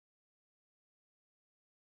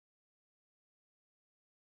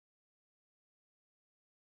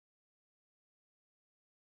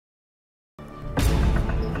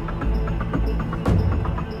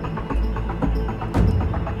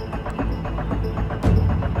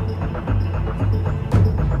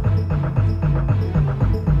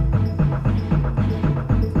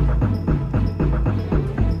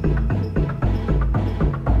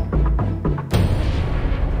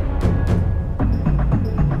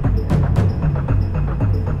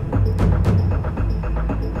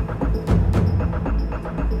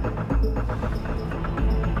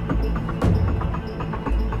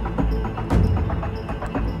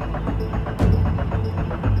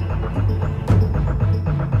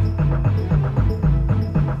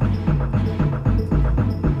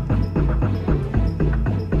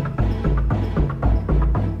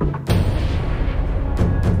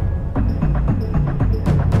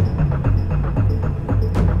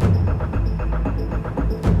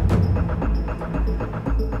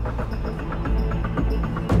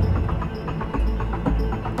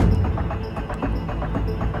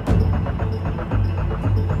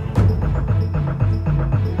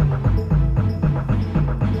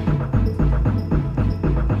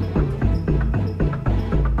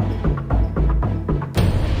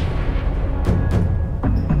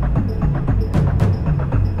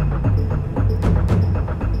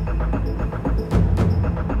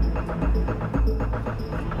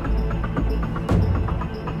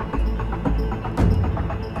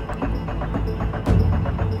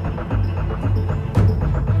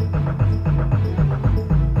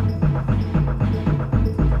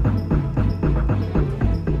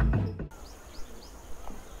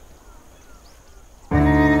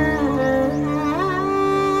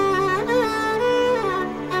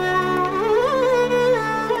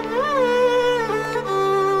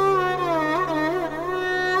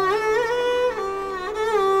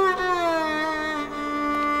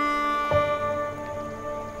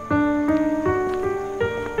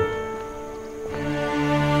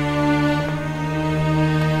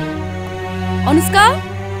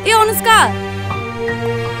अनुष्का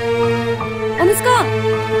अनुष्का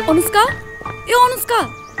अनुष्का ए अनुष्का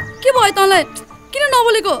के भयो तँलाई किन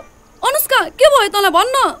नबोलेको अनुष्का के भयो तँलाई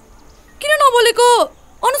भन्न किन नबोलेको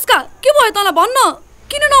अनुष्का के भयो तँलाई भन्न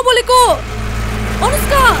किन नबोलेको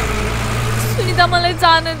अनुष्का सुनिता मलाई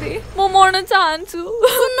जान दे म मर्न चाहन्छु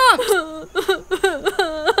सुन्न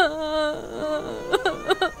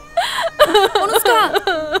अनुष्का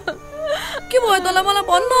के भयो तँलाई मलाई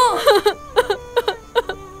भन्न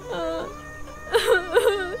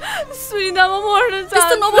सुनिता म मर्न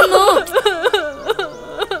त्यस्तो नभन्न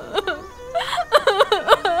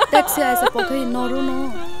ट्याक्सी आएछ पक्कै नरु न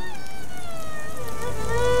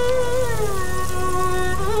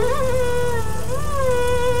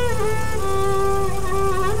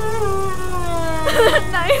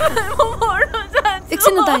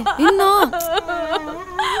एकछिन दाइ हिँड्न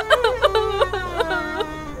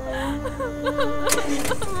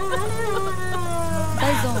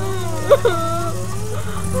दाइ जाउँ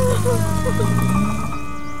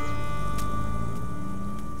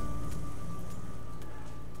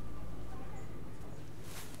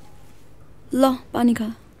ल पानी खा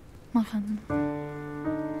म खान्न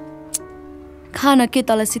खान के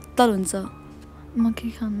तँलाई शीतल हुन्छ म के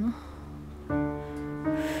खान्न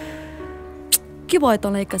के भयो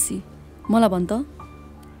तँलाई एक्कासी मलाई भन् त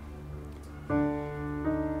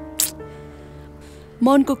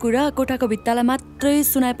मनको कुरा कोठाको भित्तालाई मात्रै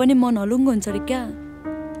सुनाए पनि मन हलुङ्गो हुन्छ अरे क्या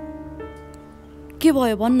के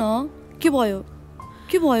भयो भन्न के भयो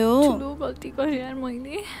के भयो ठुलो गल्ती गरेँ यार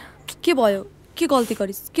मैले के भयो के गल्ती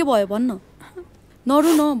गरिस् के भयो भन्न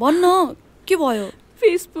नरु न भन्न के भयो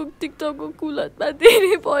फेसबुक टिकटकको कुलतमा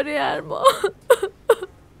धेरै परे यार म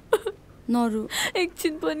नरु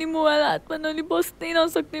एकछिन पनि मोबाइल हातमा नलि बस्नै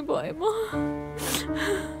नसक्ने भए म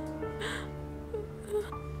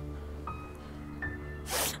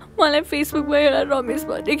मलाई फेसबुकमा एउटा रमेश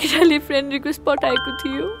भन्ने केटाले फ्रेन्ड रिक्वेस्ट पठाएको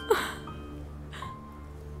थियो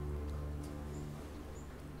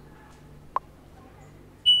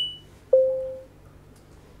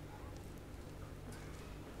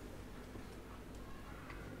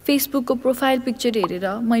फेसबुकको प्रोफाइल पिक्चर हेरेर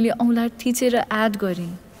मैले औँला थिचेर एड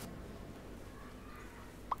गरेँ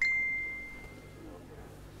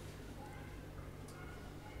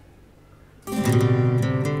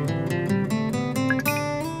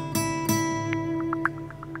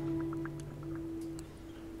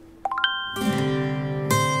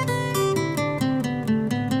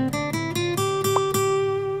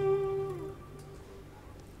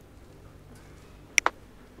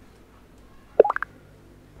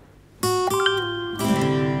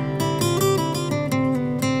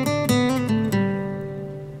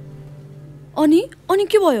अनि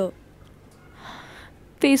के भयो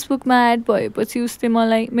फेसबुकमा एड भएपछि उसले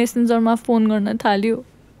मलाई मेसेन्जरमा फोन गर्न थाल्यो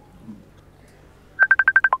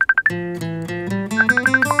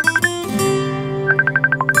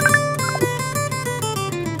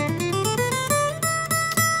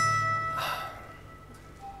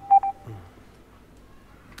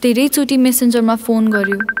धेरैचोटि मेसेन्जरमा फोन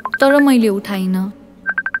गर्यो तर मैले उठाइनँ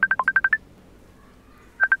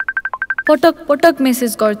पटक पटक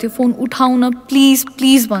मेसेज गर्थ्यो फोन उठाउन प्लिज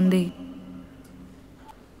प्लिज भन्दै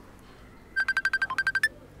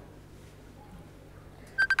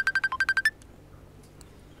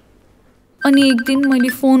अनि एक दिन मैले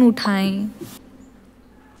फोन उठाएँ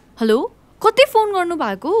हेलो कति फोन गर्नु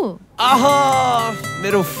भएको आहा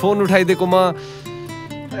मेरो फोन उठाइदिएकोमा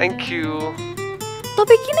थ्याङ्क यू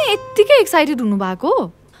तपाईँ किन यत्तिकै एक्साइटेड हुनु भएको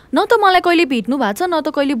न त मलाई कहिले भेट्नु भएको छ न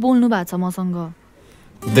त कहिले बोल्नु भएको छ मसँग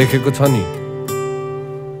देखेको छ नि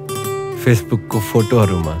फेसबुकको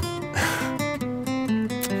फोटोहरुमा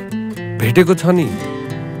भेटेको छ नि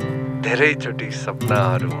धेरैचोटि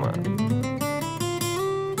सपनाहरुमा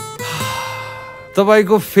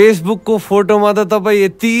तपाईको फेसबुकको फोटोमा त तपाई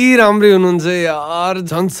यति राम्रै हुनुहुन्छ यार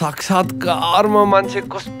झन् साक्षात्कारमा मान्छे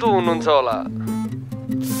कस्तो हुनुहुन्छ होला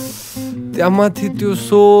त्यहाँमाथि त्यो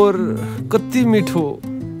स्वर कति मिठो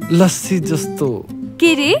लस्सी जस्तो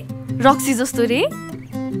के रे रक्सी जस्तो रे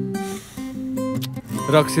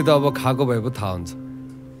रक्सी त अब खाएको भए पो थाहा हुन्छ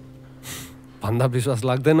भन्दा विश्वास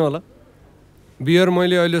लाग्दैन होला बियर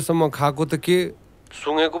मैले अहिलेसम्म खाएको त के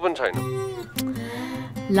सुँगेको पनि छैन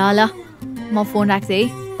ल ल म फोन राख्छु है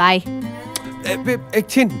बाई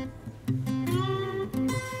एकछिन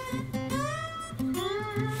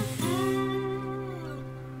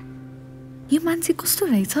यो मान्छे कस्तो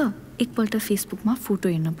रहेछ एकपल्ट फेसबुकमा फोटो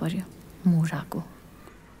हेर्न पर्यो मोराको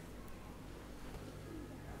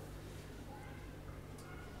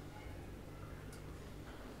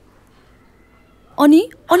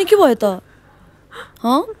अनि के भयो त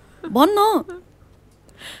हँ भन्न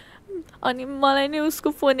अनि मलाई नि उसको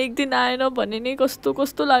फोन एक दिन आएन भने नि कस्तो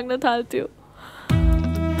कस्तो लाग्न थाल्थ्यो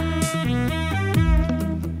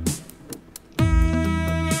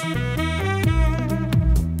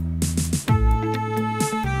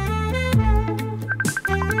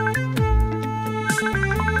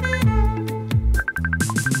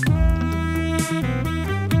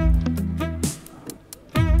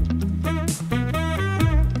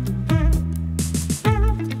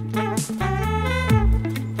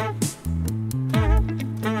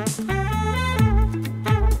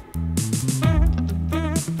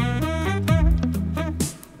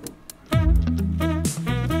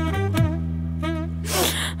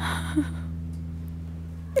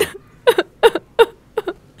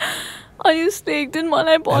अनि उसले एक दिन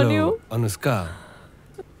मलाई भन्यो अनुष्का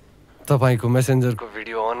तपाईको मेसेन्जरको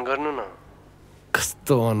भिडियो अन गर्नु न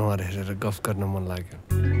कस्तो अनुहार हेरेर गफ गर्न मन लाग्यो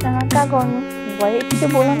कहाँ गर्नु भयो के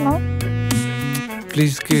बोलौँ न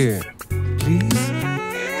प्लिज के प्लिज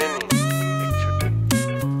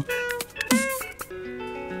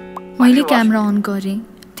मैले क्यामेरा अन गरेँ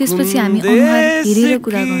त्यसपछि हामी अनुहार हेरेर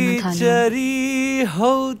कुरा गर्न थाल्यौं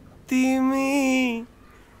हौ तिमी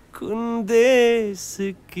कुन देश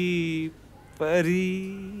की परी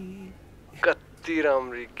कति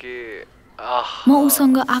राम्री के म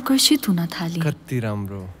उसँग आकर्षित हुन थालेँ कति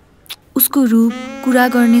राम्रो उसको रूप कुरा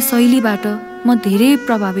गर्ने शैलीबाट म धेरै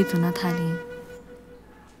प्रभावित हुन थालेँ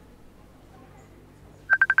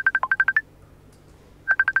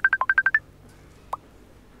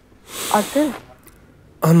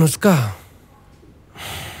अनुष्का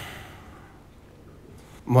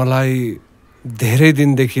मलाई धेरै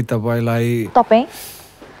दिनदेखि तपाईलाई तपाई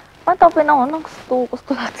नहुनु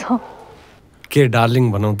कस्तो लाग्छ के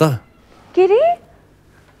डार्लिङ भनौ त के रे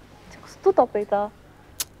कस्तो तपाई त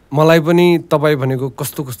मलाई पनि तपाई भनेको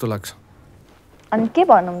कस्तो कस्तो लाग्छ अनि के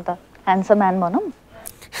भनौं त ह्यान्डसम म्यान भनौं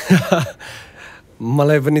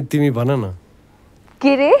मलाई पनि तिमी भन न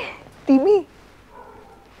के रे तिमी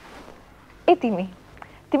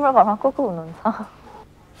तिम्रो घरमा को हुनुहुन्छ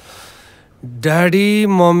ड्याडी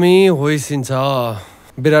मम्मी होइसिन्छ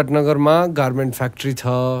विराटनगरमा गार्मेन्ट फ्याक्ट्री छ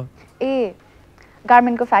ए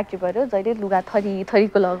गार्मेन्टको फ्याक्ट्री भएर जहिले लुगा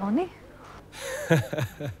थरीको लगाउने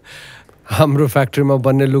हाम्रो फ्याक्ट्रीमा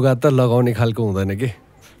बन्ने लुगा त लगाउने खालको हुँदैन के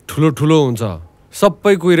ठुलो ठुलो हुन्छ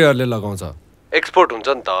सबै कुइरेहरूले लगाउँछ एक्सपोर्ट हुन्छ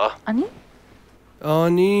नि त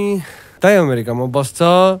अनि त्यही अमेरिकामा बस्छ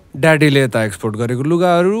ड्याडीले यता एक्सपोर्ट गरेको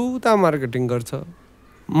लुगाहरू उता मार्केटिङ गर्छ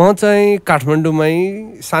म चाहिँ काठमाडौँमै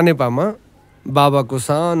सानेपामा बाबाको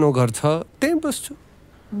सानो घर छ त्यहीँ बस्छु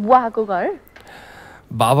बुवाको घर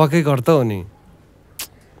बाबाकै घर त हो नि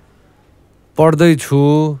पढ्दैछु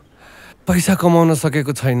पैसा कमाउन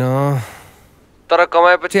सकेको छैन तर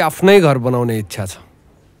कमाएपछि आफ्नै घर बनाउने इच्छा छ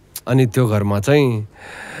अनि त्यो घरमा चाहिँ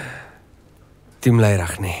तिमीलाई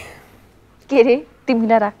राख्ने के रे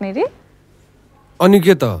तिमीलाई राख्ने रे अनि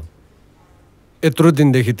के त यत्रो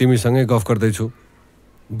दिनदेखि तिमीसँगै गफ गर्दैछु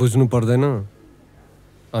बुझ्नु पर्दैन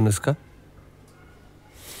Anushka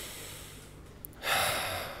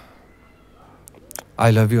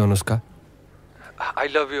I love you Anushka I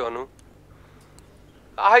love you Anu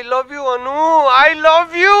I love you Anu I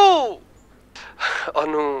love you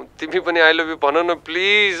अनु तिमी पनि आई लभ यु भन न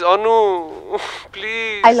please Anu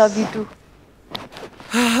please I love you to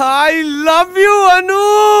I love you अनु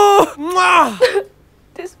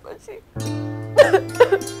त्यसपछि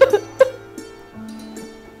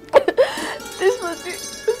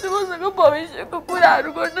उसले मसँग भविष्यको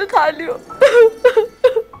कुराहरू गर्न थाल्यो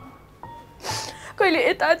कहिले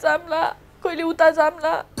यता जाम्ला कहिले उता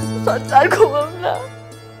जाम्ला संसार घुमाउला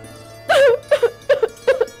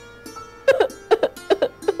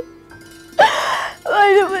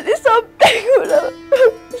मैले पनि सबै कुरा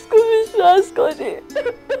उसको विश्वास गरेँ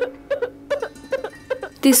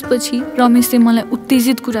त्यसपछि रमेशले मलाई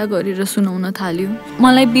उत्तेजित कुरा गरेर सुनाउन थाल्यो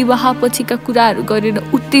मलाई विवाह पछिका कुराहरू गरेर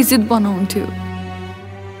उत्तेजित बनाउँथ्यो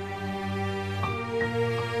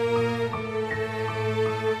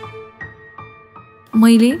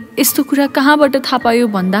मैले यस्तो कुरा कहाँबाट थाहा पायो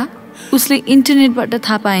भन्दा उसले इन्टरनेटबाट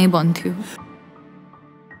थाहा पाएँ भन्थ्यो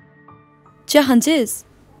चिया खान्छेस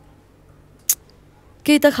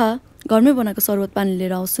केही त खा घरमै बनाएको शरबत पानी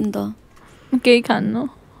लिएर आउँछु नि त केही खान्न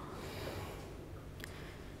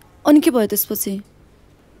अनि के भयो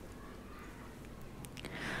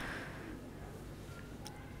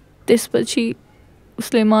त्यसपछि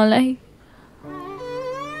उसले मलाई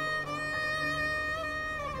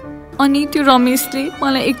अनि त्यो रमेशले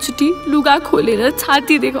मलाई एकचोटि लुगा खोलेर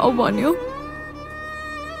छाती देखाऊ भन्यो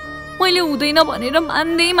मैले हुँदैन भनेर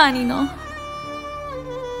मान्दै मानिन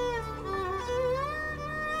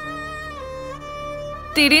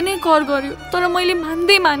धेरै नै कर गर्यो तर मैले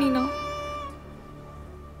मान्दै मानिन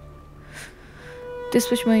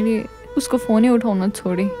त्यसपछि मैले उसको फोनै उठाउन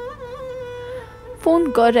छोडेँ। फोन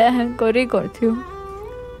गरे गर्थ्यो,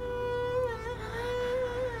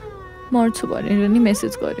 मर्छु भनेर नि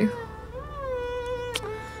मेसेज गर्यो।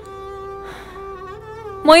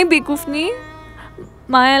 मै बेकुफ नि,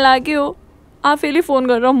 माया लाग्यो, आफैले फोन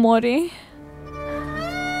गरेर मरेँ।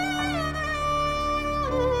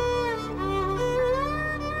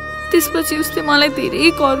 त्यसपछि उसले मलाई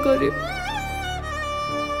धेरै कर गर्यो।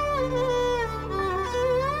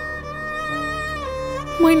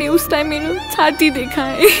 मैले उसलाई मेरो छाती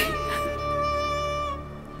देखाएँ।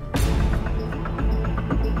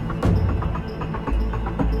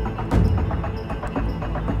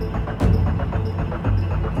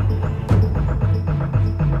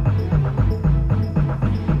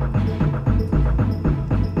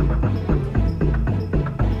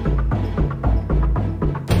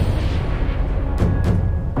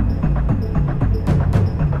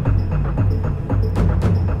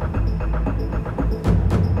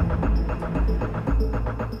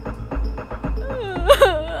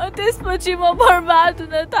 त्यसपछि म बर्बाद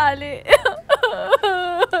हुन थालेँ।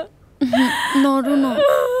 नरु न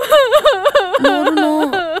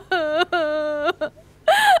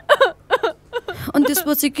अनि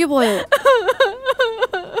त्यसपछि के भयो?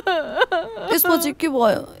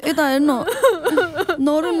 यता हेर्न,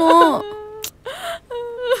 नरु न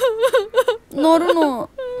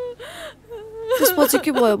त्यसपछि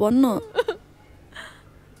के भयो भन्न।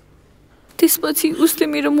 त्यसपछि उसले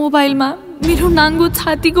मेरो मोबाइलमा मेरो नाङ्गो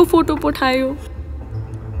छातीको फोटो पठायो।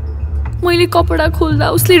 मैले कपडा खोल्दा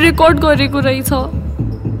उसले रेकर्ड गरेको रहेछ।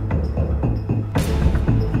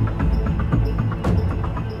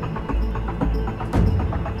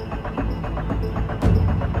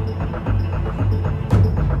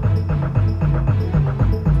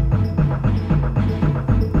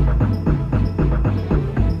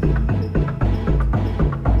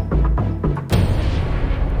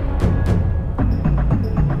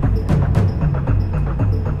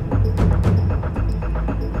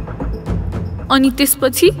 अनि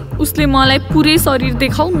त्यसपछि उसले मलाई पुरै शरीर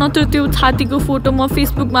देखाऊ, नत्र त्यो छातीको फोटो म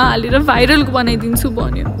फेसबुकमा हालेर भाइरल बनाइदिन्छु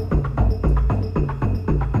भन्यो।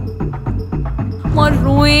 म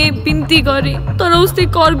रोएँ, बिन्ती गरेँ, तर उसले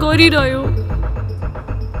कर गरिरह्यो।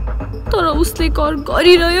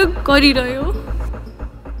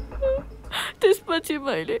 त्यसपछि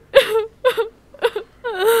मैले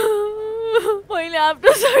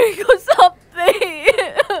आफ्नो शरीरको सबै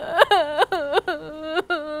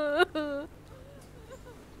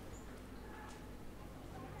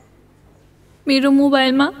मेरो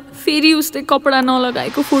मोबाइलमा फेरि उसले कपडा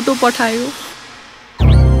नलगाएको फोटो पठायो।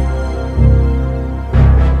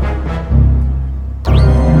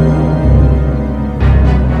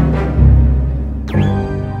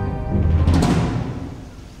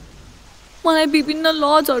 मलाई विभिन्न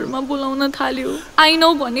लजहरूमा बोलाउन थाल्यो।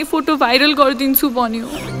 आइनौ भने फोटो भाइरल गरिदिन्छु भन्यो।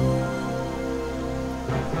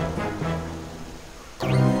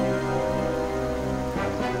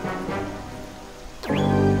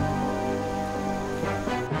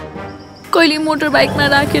 कहिले मोटर बाइकमा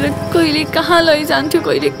राखेर कहिले कहाँ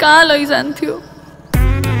लैजान्थ्यो।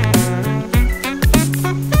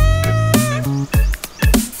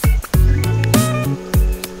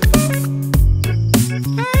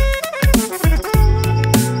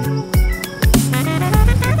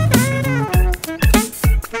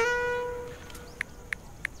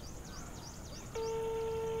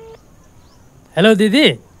 हेलो दिदी,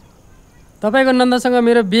 तपाईँको नन्दसँग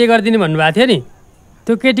मेरो बिहे गरिदिने भन्नुभएको थियो नि,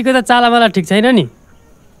 त्यो केटीको त चालामाला ठिक छैन नि।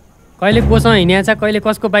 कहिले कोसँग हिँडिया छ, कहिले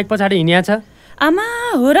कसको बाइक पछाडि हिँडिया छ। आमा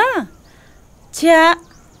हो र? छ्या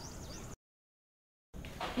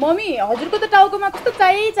मम्मी, हजुरको त टाउकोमा कस्तो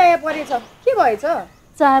चाया परेछ, के भएछ?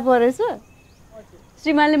 चाया परेछ?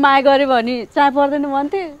 श्रीमानले माया गरे भने चाया पर्दैन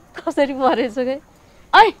भन्थे, कसरी परेछ के?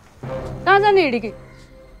 ऐ कहाँ जाने हिँडेकी?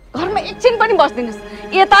 घरमा एकछिन पनि बस्दिनस्,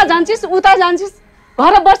 यता जान्छिस् उता जान्छिस्,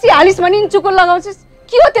 घर बसी हालिस् भने चुकुल लगाउँछिस्।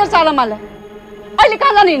 के हो तेरो चालामाला? अहिले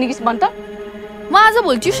कहाँ जाने हिँडेकिस् भन् त? म आज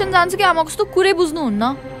भोलि ट्युसन जान्छु कि आमा, कस्तो कुरै बुझ्नुहुन्न।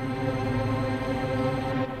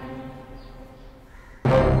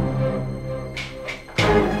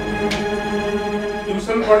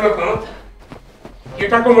 ट्युसन पढ्न त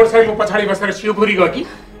केटाको मोटरसाइकलको पछाडि बसेर शिवपुरी गयो कि?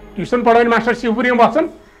 ट्युसन पढाउने मास्टर शिवपुरीमा बस्छन्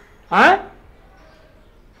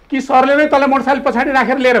कि सरले नै तँलाई मोटरसाइकल पछाडि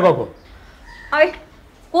राखेर लिएर गएको? ऐ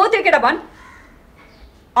को त्यो केटा भन्?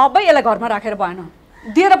 अब यसलाई घरमा राखेर भएन,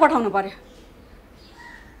 दिएर पठाउनु पर्यो।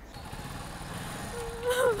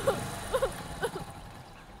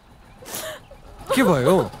 के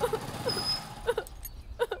भयो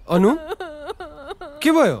अनु?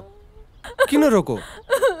 के भयो? किन रोको?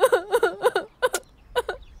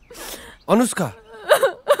 अनुष्का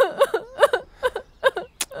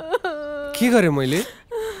के गरेँ मैले?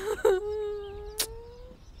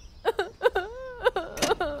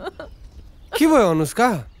 के भयो अनुष्का?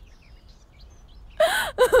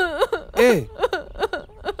 ए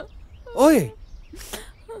ओए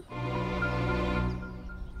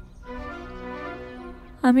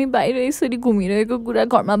हामी बाहिर यसरी घुमिरहेको कुरा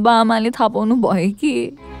घरमा बाआमाले थाहा पाउनु भयो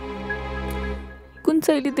कि कुन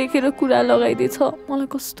चाहिँ देखेर कुरा लगाइदिएछ। मलाई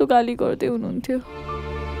कस्तो गाली गर्दै हुनुहुन्थ्यो।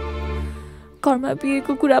 घरमा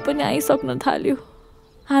बिहेको कुरा पनि आइसक्न थाल्यो।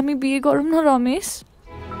 हामी बिहे गरौँ न रमेश?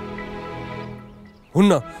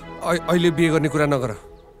 हुन्न, अहिले बिहे गर्ने कुरा नगर।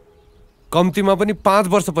 कम्तीमा पनि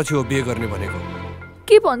 5 वर्षपछि हो बिहे गर्ने भनेको।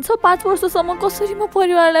 के भन्छ 5 वर्षसम्म कसरी म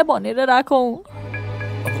परिवारलाई भनेर राखौँ?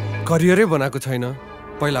 अब करियरै बनाएको छैन।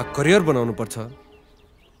 पहिला करियर बनाउनु पर्छ।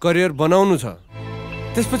 करियर बनाउनु छ,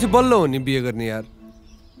 त्यसपछि बल्ल हो नि बिहे गर्ने यार।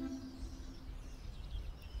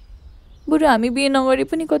 बरु हामी बिहे नगरे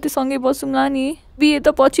पनि कति सँगै बसौँला नि। बिहे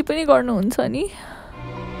त पछि पनि गर्नुहुन्छ नि।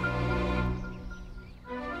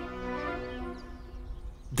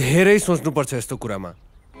 धेरै सोच्नुपर्छ यस्तो कुरामा।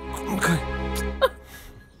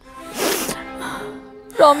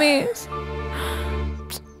 रमेश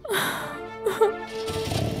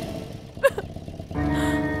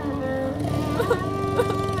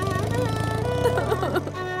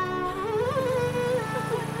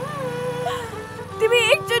तिमी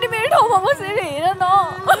एकचोटि मेरो ठाउँमा बसेर हेर न।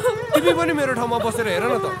 तिमी पनि मेरो ठाउँमा बसेर हेर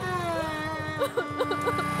न त।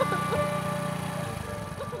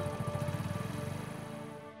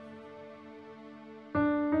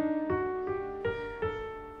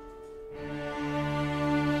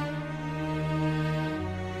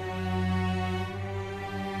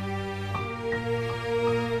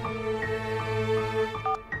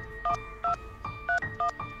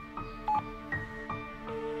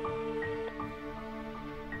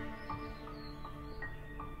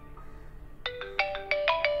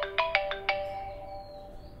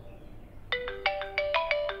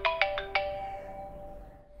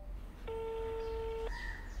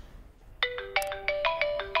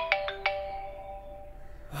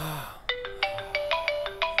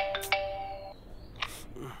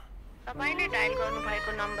 तपाईले डायल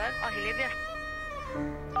गर्नुभएको नम्बर अहिले व्यस्त।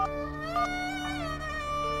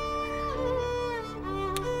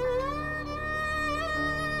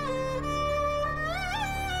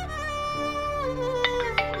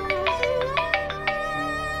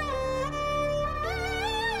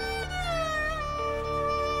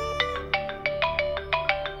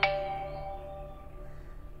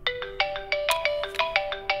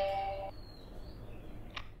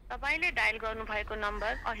 तपाईले डायल गर्नुभएको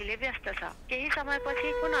नम्बर अहिले व्यस्त छ। केही समयपछि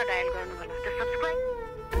पुनः डायल गर्नुहोला। द सब्स्क्राइब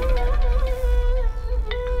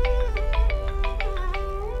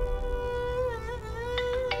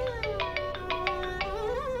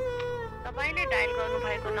तपाईले डायल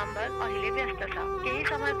गर्नुभएको नम्बर अहिले व्यस्त छ। केही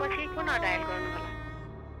समयपछि पुनः डायल गर्नुहोला।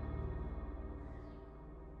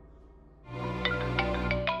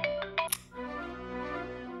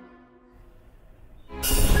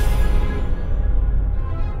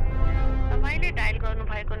 डायल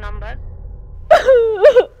गर्नुभएको नम्बर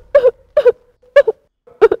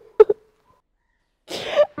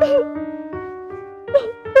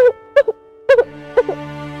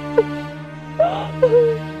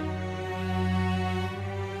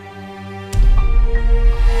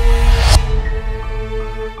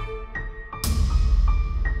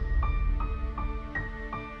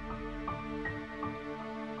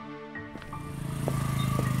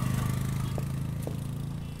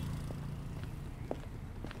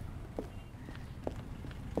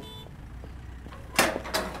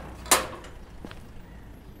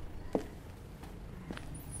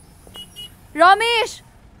रमेश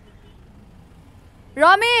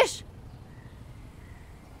रमेश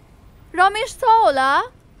रमेश छ होला?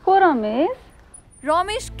 को रमेश?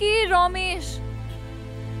 रमेश के रमेश?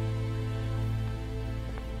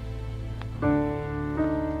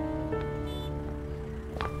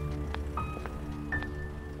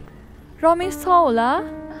 रमेश छ होला?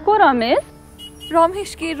 को रमेश?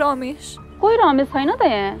 रमेश के रमेश? कोही रमेश छैन त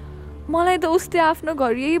यहाँ। मलाई त उसले आफ्नो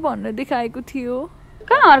घर यही भन्न देखाएको थियो।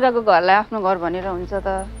 कहाँ अर्काको घरलाई आफ्नो घर भनेर हुन्छ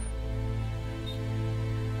त?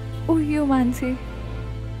 ओ यो मान्छे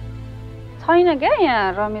छैन क्या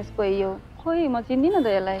यहाँ रमेश कोही यो। खोइ म चिन्दिनँ त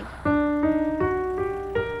यसलाई।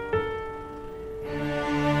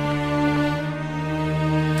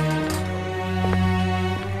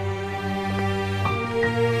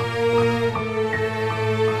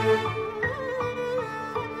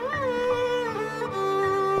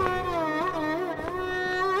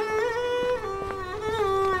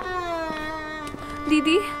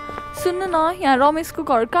 दिदी सुन्नु न, यहाँ रमेशको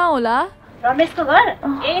घर कहाँ होला? रमेशको घर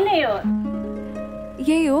यही नै हो।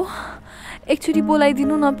 यही हो एकचोटि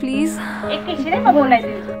बोलाइदिनु न प्लिज एकैछिनै म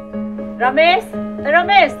बोलाइदिन्छु रमेश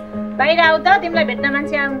रमेश बाहिर आऊ त तिमीलाई भेट्न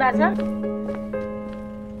मान्छे आउनु भएको छ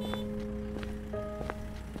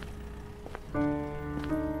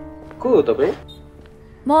को हो तपाईँ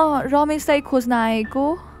म रमेश दाई खोज्न आएको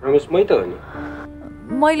रमेश मै त हो नि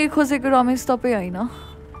मैले खोजेको रमेश तपाईँ होइन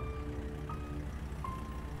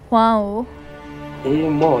उहाँ हो ए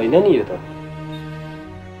म होइन नि यो त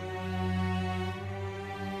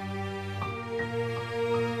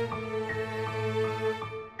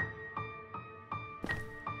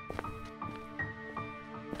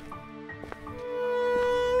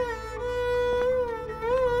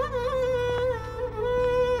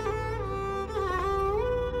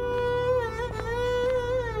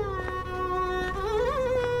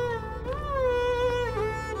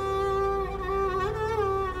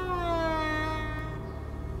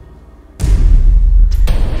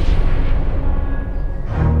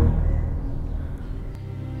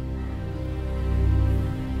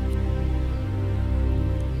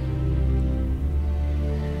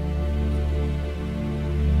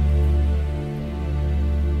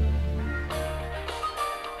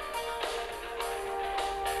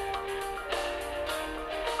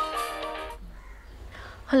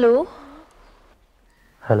हेलो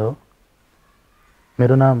हेलो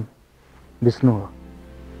मेरो नाम विष्णु हो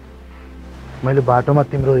मैले बाटोमा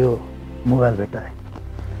तिम्रो यो मोबाइल भेटाएँ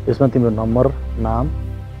यसमा तिम्रो नम्बर नाम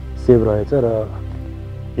सेभ रहेछ र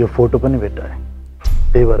यो फोटो पनि भेटाएँ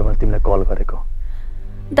त्यही भएर मैले तिमीलाई कल गरेको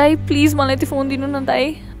दाई प्लिज मलाई त्यो फोन दिनु न दाई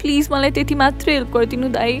प्लिज मलाई त्यति मात्रै हेल्प गरिदिनु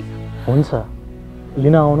दाई हुन्छ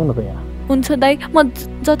लिन आउनु न त यहाँ हुन्छ दाई म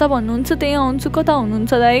जता भन्नुहुन्छ त्यही आउँछु कता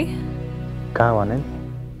हुनुहुन्छ दाई कहाँ भने नि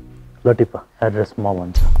ल टिप एड्रेस म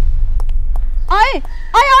भन्छु अय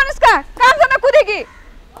अय अनुष्का काम गर्न कुदे कि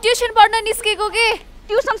ट्युसन पढ्न निस्केको के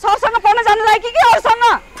ट्युसन सरसँग पढ्न जानु लागि कि अरूसँग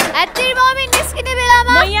तेरो मम्मी निस्किने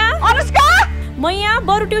बेलामा मैया अनुष्का मैया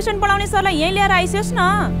बरु ट्युसन पढाउने सरलाई यहीँ ल्याएर आइसोस् न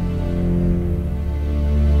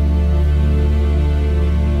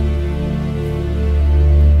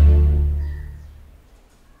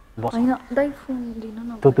हैन दाइ फोन दिनु न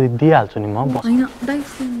त दिइहाल्छु नि म बस हैन दाइ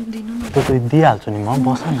फोन दिनु न त दिइहाल्छु नि म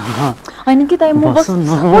बस न हैन कि दाइ म बस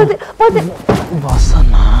बस न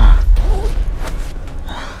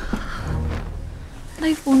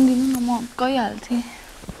दाइ फोन दिनु न म गइहाल्थे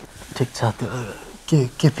ठिक छ त्यो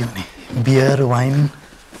के पिउने बियर वाइन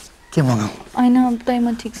के मगाऊ हैन दाइ म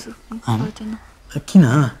ठिक छु पर्दैन किन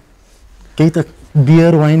केही त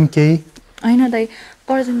बियर वाइन केही हैन दाइ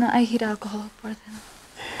पर्दैन आइरहेको हो पर्दैन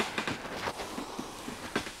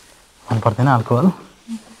मन पर्दैन अल्कोहल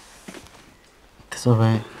त्यसो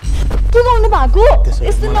भए के गर्नु भएको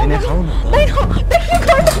यस्तो नगर्नु दाइ के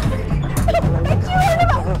गर्नु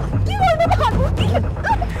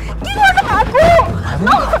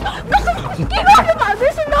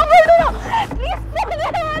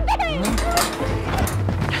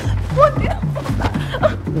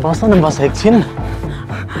बस न बस एकछिन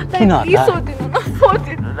किन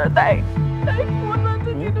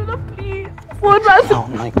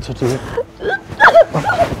एकचोटि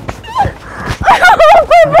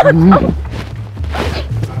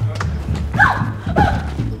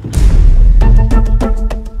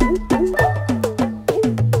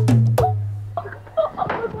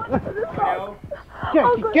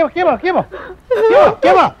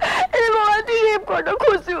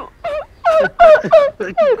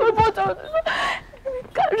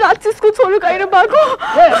राक्षसको छोरो काहीँ भएको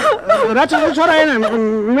राक्षसको छोरा होइन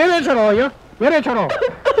मेरै छोरो हो यो मेरै छोरो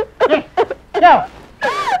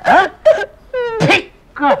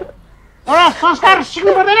संस्कार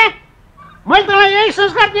सिक्नु पर्दैन मैले तँलाई यही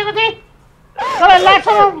संस्कार दिएको थिएँ तँलाई लाग्छ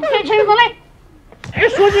केही छैन तँलाई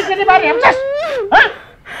सोझी केटी बारी हेर्छस्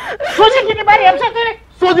सोझी केटी बारी हेर्छस् तैँले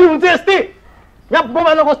सोझी हुन्छ यस्तै यहाँ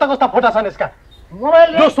मोबाइलमा कस्ता कस्ता फोटा छन् यसका मोबाइल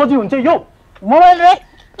यो सोझी हुन्छ यो मोबाइल रे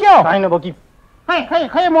के हो होइन बोकी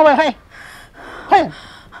खै मोबाइल खै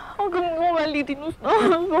मोबाइल लिदिनुस् न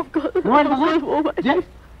मोबाइल छैन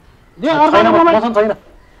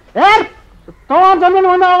हेर तँ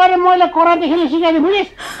जन्मनुभन्दा अगाडि मैले कराते खेल्न सिकाएको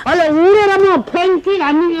बुझिस् अहिले उडेर म फ्याङ्की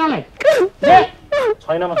हान्ने यहाँलाई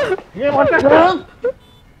छैन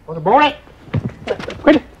बौडाइ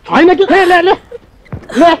छैन कि खै ले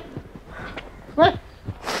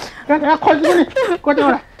खोज्नु नि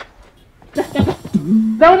कतिवटा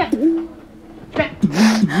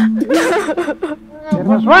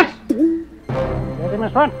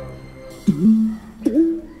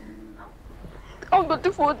अङ्कल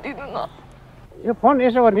त्यो फोन दिनु न यो फोन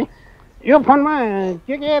यसो गर्ने यो फोनमा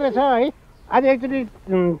के रहेछ है आज एकचोटि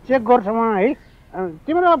चेक गर्छु म है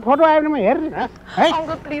तिम्रो फोटो आयो भने म हेर्ने है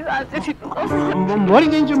भोलि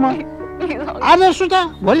दिन्छु म आज सुता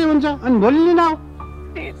भोलि हुन्छ अनि भोलि लिन आऊ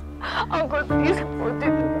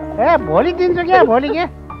ए भोलि दिन्छु क्या भोलि के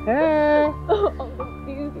ए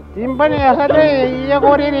तिमी पनि यसरी यो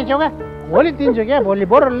गरिरहेछौ क्या भोलि दिन्छु क्या भोलि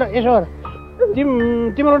बरु यसो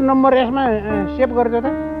तिम्रो नम्बर यसमा सेभ गरिदियो त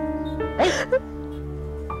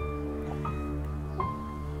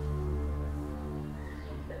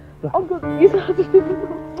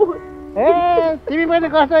ए तिमी पनि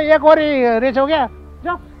कस्तो एक गरी रहेछौ क्या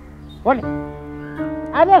जाऊ भोलि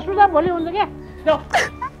आज सुझा भोलि हुन्छ क्या जाऊ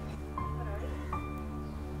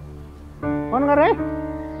फोन गर है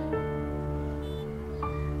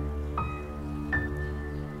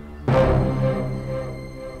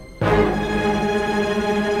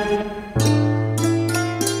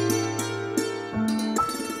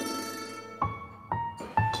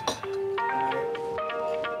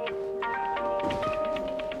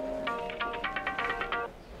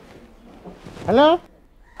हेलो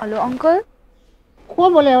हेलो अंकल को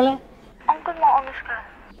बोले होला अंकल म अनुष्का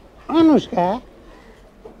अनुष्का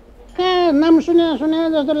कहाँ नाम सुने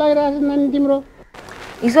जस्तो लागिरहेको छ नानी तिम्रो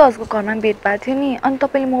हिजो हजुरको घरमा भेट भएको थियो नि अनि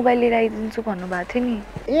तपाईँले मोबाइल लिएर आइदिन्छु भन्नुभएको थियो नि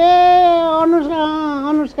ए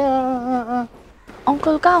अनुष्का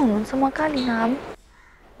अंकल कहाँ हुनुहुन्छ म कहाँ लिन आऊँ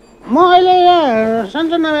म अहिले यहाँ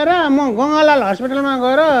सन्चो नभएर म गङ्गालाल हस्पिटलमा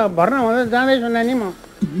गएर भर्ना हुँदै जाँदैछु नानी म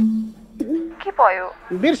के भयो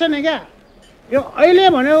बिर्सने क्या यो अहिले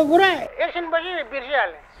भनेको कुरा एकछिनपछि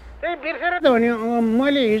बिर्सिहाल्ने त्यही बिर्सेर त भने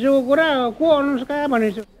मैले हिजोको कुरा को अनुष्का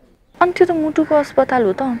भनेछु अनि त्यो त मुटुको अस्पताल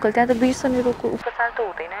हो त अंकल त्यहाँ त बिर्सने रोगको उपचार त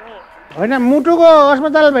हुँदैन नि होइन मुटुको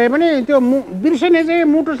अस्पताल भए पनि त्यो बिर्सने चाहिँ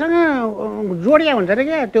मुटुसँग जोडिया हुन्छ अरे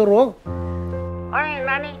क्या त्यो रोग अनि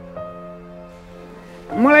नानी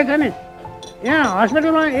मलाई छ नि यहाँ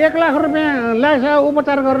हस्पिटलमा 1 लाख रुपियाँ लाग्छ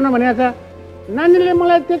उपचार गर्न भनेको छ नानीले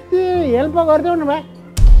मलाई त्यति हेल्प गरिदेऊ न भाइ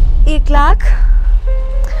 1 लाख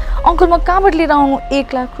अंकल म कहाँबाट लिएर आउनु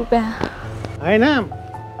 1 लाख रुपियाँ होइन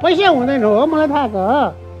पैसा हुँदैन हो मलाई थाहा छ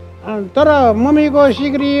तर मम्मीको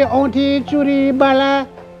सिक्री औँठी चुरी बाला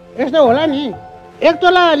यस्तो होला नि 1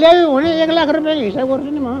 तोला ल्यायो भने 1 लाख रुपियाँको हिसाब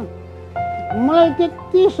गर्छु नि म मलाई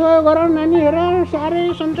त्यति सहयोग गर नानी हेर साह्रै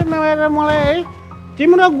सन्चो नभएर मलाई है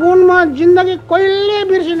तिम्रो गुणमा जिन्दगी कहिले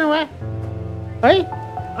बिर्सिनु भए है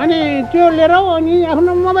अनि त्यो लिएर आऊ अनि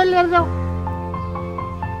आफ्नो मोबाइल लिएर जाऊ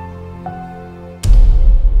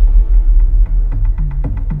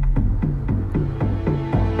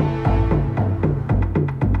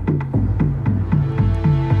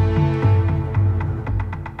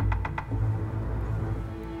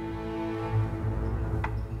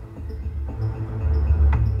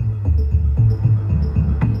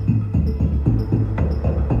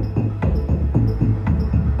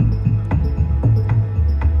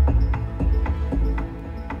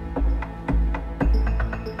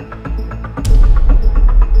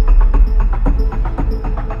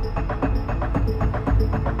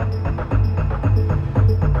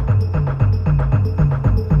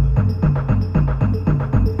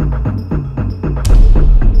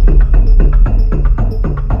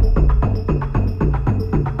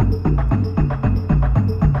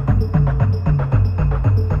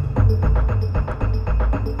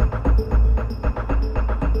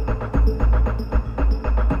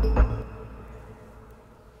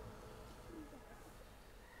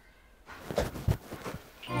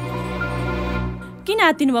किन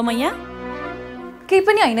आतिनु भयो म यहाँ केही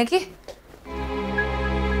पनि होइन कि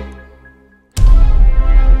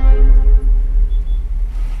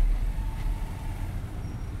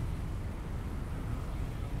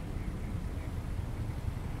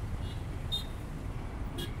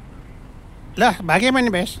ल भागे पनि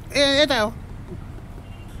भेष यता हो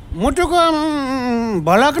मुटुको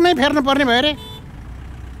भलक नै फेर्नु पर्ने भयो रे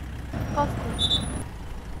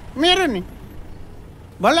मेरो नि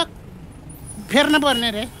भलक फेर्न पर्ने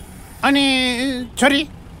रे अनि छोरी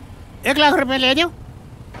 1 लाख रुपियाँ ल्याइदेऊ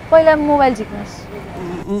पहिला मोबाइल झिक्नुहोस्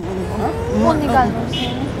फोन निकाल्नुहोस्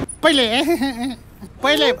पहिले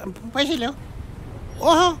पैसा ल्याऊ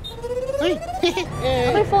ओहो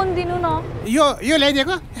तपाईँ फोन दिनु न यो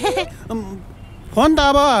ल्याइदिएको फोन त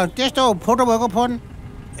अब त्यस्तो फोटो भएको फोन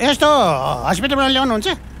यस्तो हस्पिटलमा ल्याउनुहुन्छ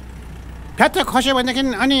फ्याच्च खस्यो भनेदेखि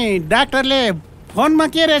अनि डाक्टरले फोनमा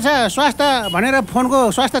के रहेछ स्वास्थ्य भनेर फोनको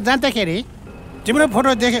स्वास्थ्य जान्दाखेरि तिम्रो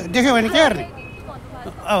फोटो देख्यो भने के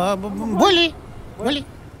गर्ने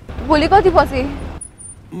भोलि कति बजे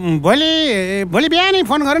भोलि बिहानै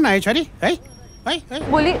फोन गर न है छोरी है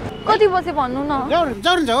भोलि कति बजे भन्नु न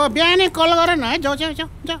जाऊ हो बिहानै कल गर न है जाऊ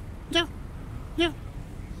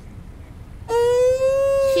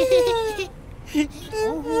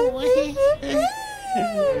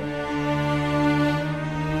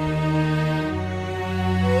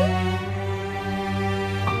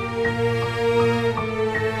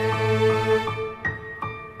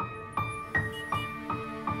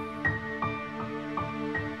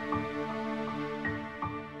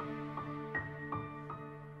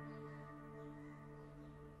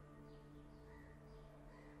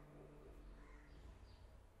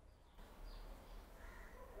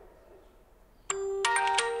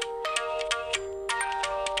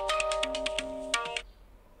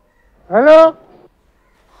हेलो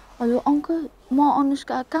हेलो अङ्कल म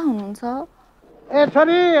अनुष्का कहाँ हुनुहुन्छ ए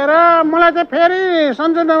छोरी हेर मलाई चाहिँ फेरि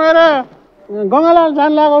सन्चो नभएर गङ्गालाल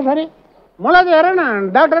जान लाग्यो छोरी मलाई चाहिँ हेर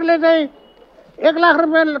न डाक्टरले चाहिँ 1 लाख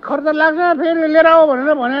रुपियाँ खर्च लाग्छ फेरि लिएर आऊ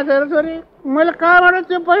भनेर भनेको थियो छोरी मैले कहाँबाट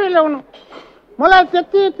त्यो पैसा ल्याउनु मलाई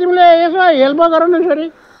त्यति तिमीले यसो हेल्प गर न छोरी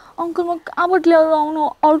अङ्कल म कहाँबाट ल्याएर आउनु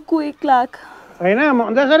अर्को 1 लाख होइन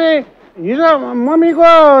जसरी हिजो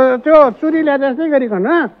मम्मीको त्यो चुरी ल्याए जस्तै गरिकन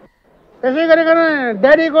त्यसै गरिकन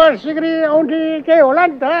ड्याडीको सिक्री औँठी केही होला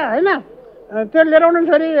नि त होइन त्यो लिएर आउनु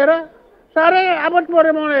छोरी हेर साह्रै आपत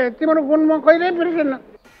पऱ्यो मलाई तिम्रो गुण म कहिल्यै बिर्सिन्न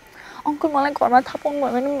अङ्कल मलाई घरमा थाहा पाउनु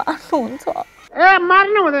भयो भने मार्नुहुन्छ ए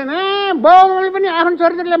मार्नु हुँदैन बाउआमाले पनि आफ्नो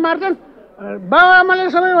छोरीछोरीले मार्छन् बाउआमाले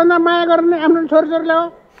सबैभन्दा माया गर्ने आफ्नो छोरीछोरीले हो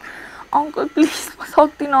अङ्कल प्लिज म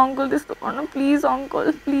सक्दिनँ अङ्कल त्यस्तो गर्नु प्लिज अङ्कल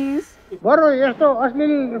प्लिज बरु यस्तो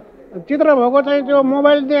अश्लील चित्र भएको चाहिँ त्यो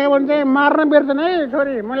मोबाइल देख्यो भने चाहिँ मार्न बिर्दैन है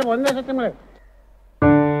छोरी मैले भन्दैछु तिमीलाई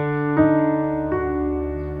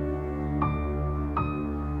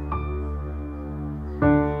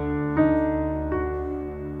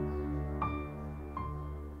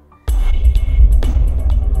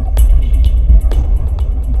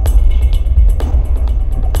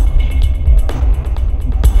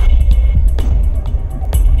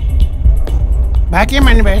भाग्य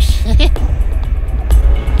मान्नुभएस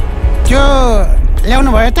त्यो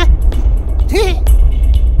ल्याउनु भयो त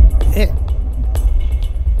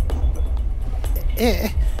ए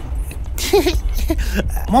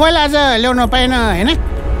मोबाइल आज ल्याउनु पाएन होइन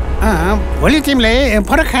भोलि तिमीलाई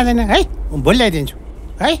फरक खाँदैन है भोलि ल्याइदिन्छु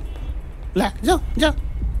है ल जाऊ जाऊ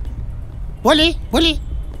भोलि भोलि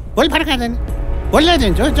भोलि फरक खाँदैन भोलि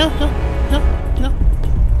ल्याइदिन्छु जाऊ जाऊ जाऊ जाऊ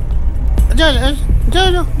जाऊ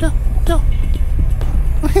जाऊ जाऊ जाऊ जाऊ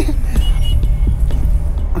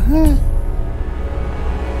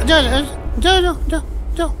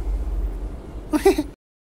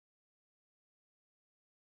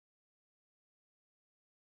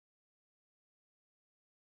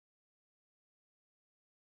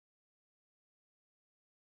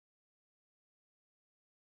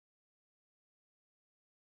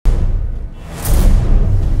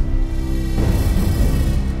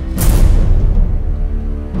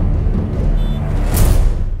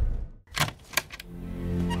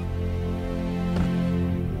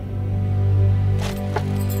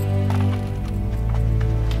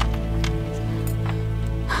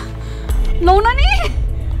लौना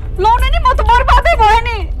नि म त बर्बादै भयो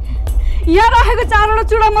नि यहाँ राखेको 4वटा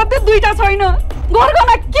चुडा मध्ये 2टा छैन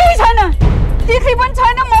घरघरमा केही छैन तिथि पनि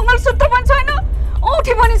छैन मङ्गलसूत्र पनि छैन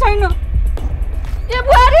औँठी पनि छैन ए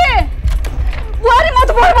बुहारी म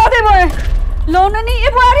त बर्बादै भयो लौना नि ए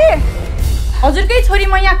बुहारी हजुरकै छोरी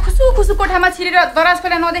म यहाँ खुसु खुसु कोठामा छिरेर दराज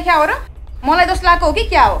खोला नदेखा हो र मलाई दोष लागेको हो कि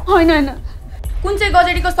क्या हो होइन कुन चाहिँ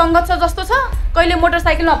गजेडीको सङ्गत छ जस्तो छ कहिले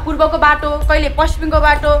मोटरसाइकलमा पूर्वको बाटो कहिले पश्चिमको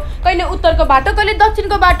बाटो कहिले उत्तरको बाटो कहिले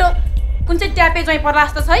दक्षिणको बाटो कुन चाहिँ ट्यापे चाहिँ पर्ला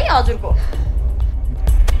जस्तो छ है हजुरको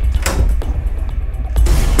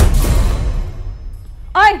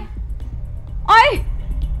ऐ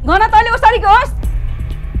घना तैँले उसरी होस्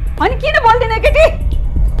अनि किन बोल्दिन केटी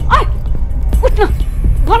ऐ उठ्न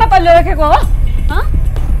घना तैँले राखेको हो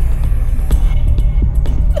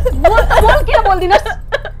बोल किन बोल्दिनस्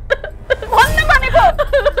भन्न भनेको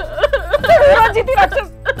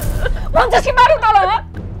जितिराख्छस् भन्छस् कि मारौँ तल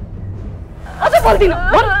अझै बोल्दिन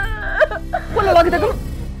बोल्न लगिदिएको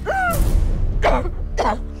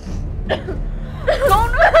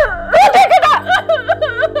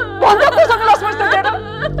भन्दा कुसँग लसमस्त दिएर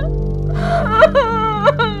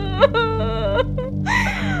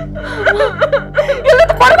यसले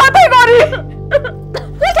त बर्बादै गरी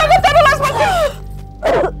कुसँग तेरो लसमस्त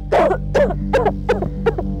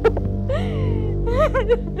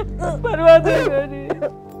बर्बादै गरी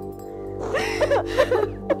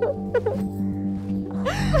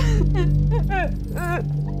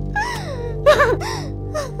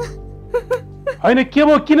होइन के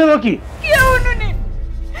भयो किन रोकी के हुनु नि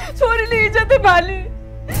छोरीले इज्जतै भाली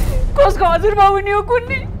कसको हजुरबाबु नि हो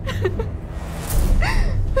कुन्नी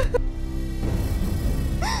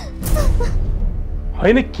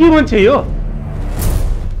होइन के भन्छ यो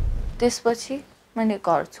त्यसपछि मैले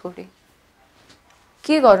घर छोडेँ।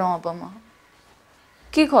 के गरौँ अब म?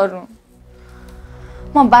 के गरौँ?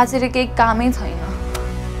 म बाँचेर केही कामै छैन।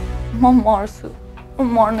 म मर्छु। म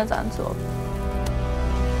मर्न जान्छु अब।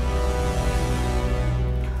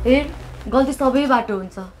 हेर, गल्ती सबैबाट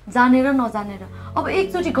हुन्छ, जानेर नजानेर। अब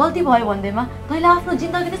एकचोटि गल्ती भयो भन्दैमा तैँले आफ्नो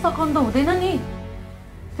जिन्दगी नै सकाउनु त हुँदैन नि।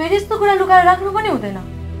 फेरि यस्तो कुरा लुकाएर राख्नु पनि हुँदैन।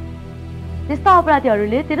 त्यस्ता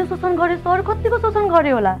अपराधीहरूले तेरो शोषण गरे सर कतिको शोषण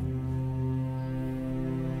गरे होला।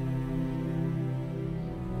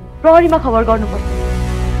 प्रहरीमा खबर गर्नुपर्छ।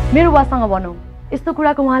 मेरो बुवासँग भनौँ, यस्तो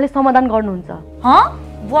कुराको उहाँले समाधान गर्नुहुन्छ।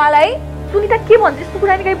 बुवालाई? सुनिता के भन्छ? यस्तो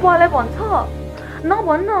कुरा नि कहीँ बुवालाई भन्छ?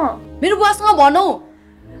 नभन्न। मेरो बुवासँग भनौँ।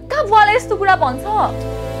 कहाँ बुवाले यस्तो कुरा भन्छ?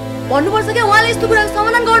 भन्नुपर्छ कि उहाँले यस्तो कुराको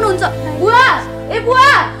समाधान गर्नुहुन्छ। बुवा, ए बुवा,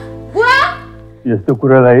 बुवा। यस्तो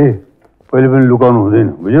कुरालाई कहिले पनि लुकाउनु हुँदैन,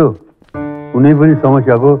 बुझ्यौ? कुनै पनि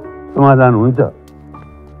समस्याको समाधान हुन्छ।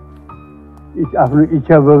 आफ्नो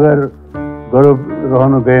इच्छा बगैर गर्भ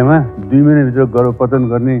रहन गएमा 2 महिनाभित्र गर्भ पतन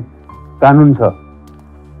गर्ने कानुन छ।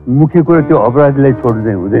 मुख्य कुरा त्यो अपराधीलाई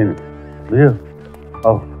छोड्दै हुँदैन, बुझ्यौ?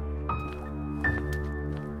 औ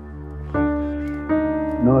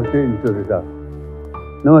नमस्ते इन्स्पेक्टर साहब।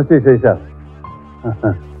 नमस्ते सही साहब।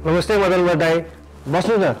 नमस्ते मदन दाइ,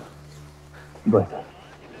 बस्नु न। बस।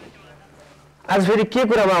 आज फेरि के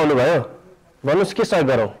कुरामा आउनुभयो? भन्नुहोस्, के सहयोग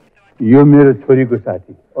गरौँ? यो मेरो छोरीको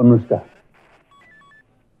साथी अनुष्का।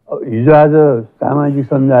 हिजो आज सामाजिक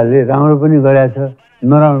सञ्जालले राम्रो पनि गरेको छ,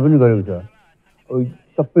 नराम्रो पनि गरेको छ।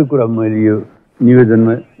 सबै कुरा मैले यो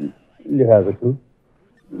निवेदनमा लेखाएको छु।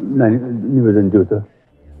 निवेदन दियो त।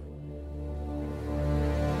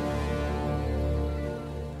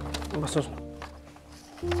 बस्नुहोस् न।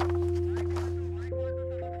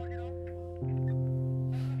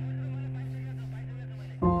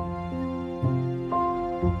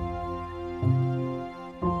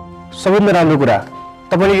 सबैभन्दा राम्रो कुरा,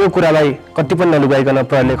 तपाईँले यो कुरालाई कति पनि नलुकाइकन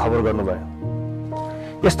प्रहरीले खबर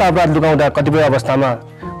गर्नुभयो। यस्ता अपराध लुकाउँदा कतिपय अवस्थामा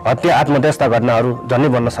हत्या, आत्महत्या जस्ता घटनाहरू झन्नै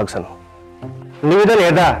बन्न सक्छन्। निवेदन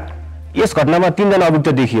हेर्दा यस घटनामा 3 जना अभियुक्त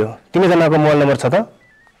देखियो। 3 जनाको मोबाइल नम्बर छ त?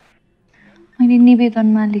 मैले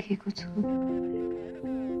निवेदनमा लेखेको छु।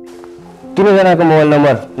 3 जनाको मोबाइल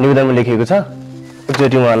नम्बर निवेदनमा लेखिएको छ।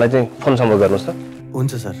 एकचोटि उहाँलाई चाहिँ फोन सम्पर्क गर्नुहोस् त।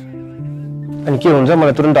 हुन्छ सर। अनि के हुन्छ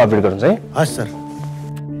मलाई तुरन्त अपडेट गर्नुहोस् है। हस् सर।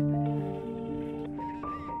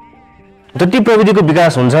 जति प्रविधिको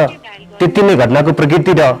विकास हुन्छ त्यति नै घटनाको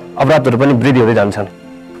प्रकृति र अपराधहरू पनि वृद्धि हुँदै जान्छन्।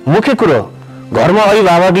 मुख्य कुरो, घरमा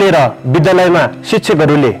अभिभावकले र विद्यालयमा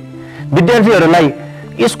शिक्षकहरूले विद्यार्थीहरूलाई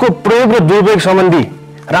यसको प्रयोग र दुरुपयोग सम्बन्धी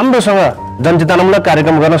राम्रोसँग जनचेतनामूलक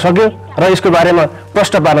कार्यक्रम गर्न सक्यो र यसको बारेमा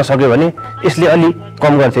प्रश्न पार्न सक्यो भने यसले अलि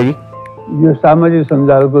कम गर्थ्यो कि। यो सामाजिक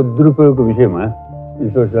सञ्जालको दुरुपयोगको विषयमा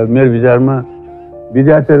इन्स्पेक्टर मेरो विचारमा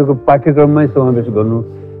विद्यार्थीहरूको पाठ्यक्रममै समावेश गर्नु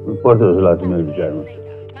पर्छ जस्तो लाग्छ मेरो विचारमा।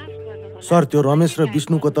 सर, त्यो रमेश र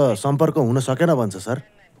विष्णुको त सम्पर्क हुन सकेन भन्छ सर।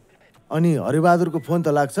 अनि हरिबहादुरको फोन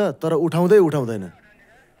त लाग्छ तर उठाउँदैन।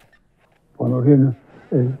 फोन उठेन?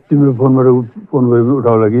 तिम्रो फोनबाट फोन गरेको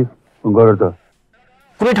उठाउला कि गर त।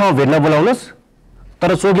 कुनै ठाउँ भेट्न बोलाउनुहोस्, तर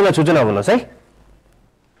चौकीमा सूचना हुनुहोस् है।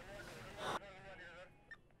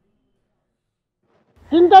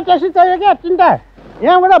 चिन्ता ट्याक्सी चाहियो क्या? चिन्ता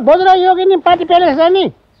यहाँबाट बज्र योगिनी पार्टी प्यालेस छ नि।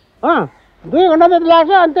 2 घन्टा जति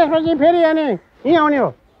लाग्छ। अनि त्यसपछि फेरि अनि यहीँ आउने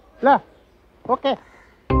हो। ल ओके।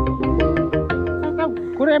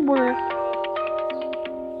 कुरै बोल्ने।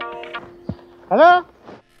 हेलो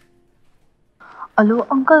हेलो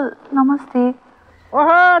अङ्कल, नमस्ते।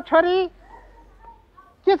 ओहो छोरी,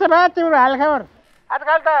 के छ बा तिम्रो हालखबर?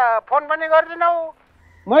 आजकल त फोन पनि गर्दैनौ।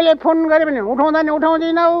 मैले फोन गरेँ भने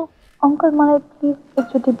उठाउँदैनौ। अङ्कल, मलाई प्लिज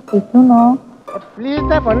एकचोटि भेट्नु न। प्लिज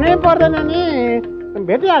त भन्नै पर्दैन नि,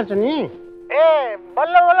 भेटिहाल्छु नि। ए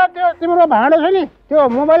बल्ल बल्ल त्यो तिम्रो भाँडो छ नि, त्यो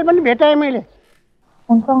मोबाइल पनि भेटाएँ मैले।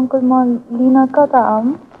 हुन्छ अङ्कल, म लिन कता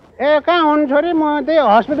आऊँ? ए कहाँ हुनु छोरी, म त्यही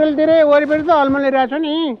हस्पिटलतिरै वरिपरि त अल्मलिरहेको छु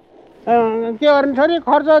नि। के गर्नु छोरी,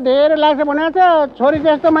 खर्च धेरै लाग्छ भनेको छ। छोरी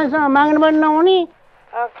त्यस्तो मान्छेसँग माग्नु पनि नहुने,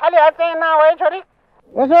 खाली हात चाहिँ नभए छोरी।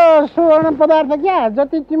 यसो सुवर्ण पदार्थ क्या,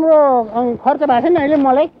 जति तिम्रो खर्च भएको छैन अहिले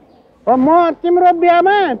मलाई, म तिम्रो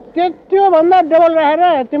बिहामा त्योभन्दा डबल राखेर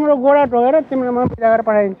तिम्रो गोडा टोकेर तिम्रो पूजा गरेर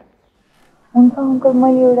पठाइदिन्छु। हुन्छ अङ्कल,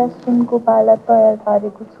 मैले एउटा सुनको पाला तयार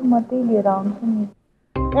पारेको छु, म त्यही लिएर आउँछु नि।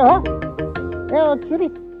 ए हो? ए हो छोरी?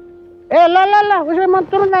 ए ल ल ल, उसो म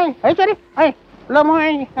तुरन्त आएँ है छोरी। ल म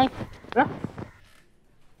आएँ ल।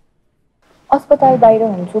 अस्पताल बाहिर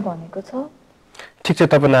हुन्छु भनेको छ। ठिक छ,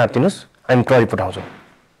 तपाईँ नआत्तिनुहोस्, हामी प्रहरी पठाउँछौँ।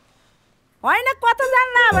 होइन, कता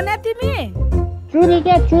जान्न भने तिमी? चुरी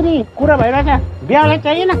क्या चुरी, कुरा भइरहेछ। बिहालाई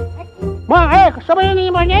चाहिएन। म सबैले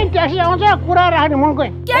भने ट्याक्सी आउँछ, कुरा राख्ने मुलकै।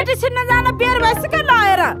 केटी छिन्न जान बेर भइसक्यो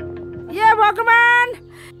लगाएर। ए भगवान्,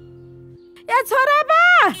 ए छोरा बा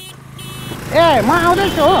ए म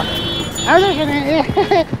आउँदैछु हो आउँदैछु नि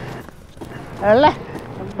ल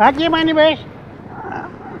भाग्य मानी भए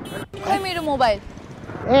मेरो मोबाइल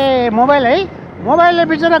ए मोबाइल है मोबाइलले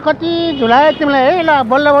बिचरा कति झुलायो तिमीलाई है ल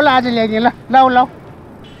बल्ल बल्ल आज ल्याइदिएँ ल ल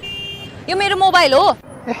यो मेरो मोबाइल हो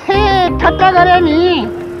ए ठट्टा गरे नि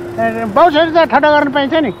बाउ छोरी त ठट्टा गर्न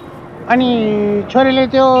पाइन्छ नि अनि छोरीले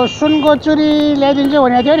त्यो सुनको चुरी ल्याइदिन्छु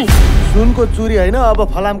भनेको थियो नि सुनको चुरी होइन अब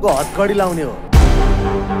फलामको हतकडी लाउने हो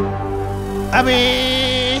अबे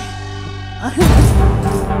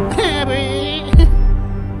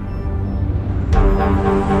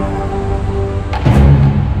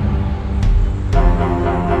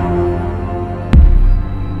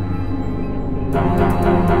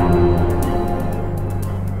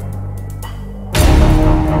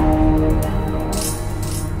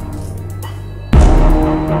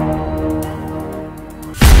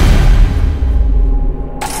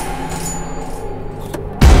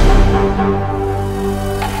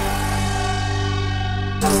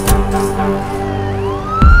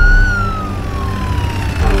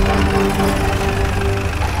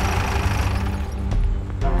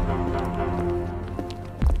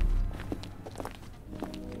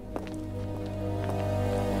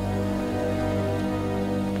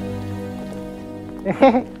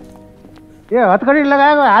यो हतकडी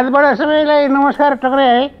लगाएको हातबाट सबैलाई नमस्कार टक्राए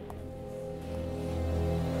है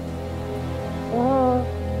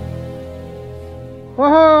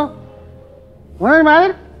ओहो मदन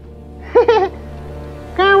बहादुर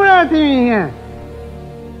कहाँबाट तिमी यहाँ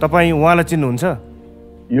तपाईँ उहाँलाई चिन्नुहुन्छ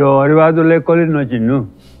यो हरिबहादुरले कहिले नचिन्नु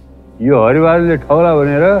यो हरिबहादुरले ठग्ला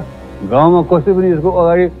भनेर गाउँमा कसै पनि यसको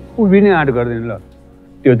अगाडि उभिने आँट गर्दैन ल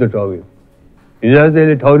त्यो त ठग्यो हिजो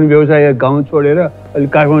त्यसले ठग्ने व्यवसाय गाउँ छोडेर अहिले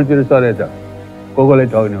काठमाडौँतिर सरेछ कोलाई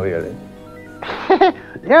ठग्ने हो यसले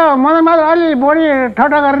यो मदन बहादुर अलि बढी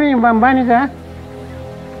ठट्टा गर्ने बानी छ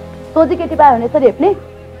सोझी केटी पायो भने यसरी हेप्ने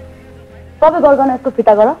तपाईँ गर्गन यसको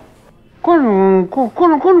फिर्ता गर कुन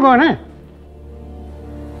कुन कुन गएन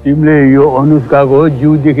तिमीले यो अनुष्काको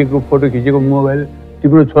जिउ देखेको फोटो खिचेको मोबाइल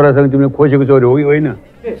तिम्रो छोरासँग तिमीले खोजेको छोरी हो कि होइन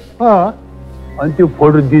अनि त्यो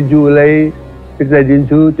फोटो दिन्छु उसलाई फिर्ता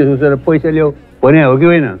दिन्छु त्यसो पैसा ल्याऊ भने हो कि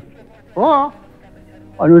होइन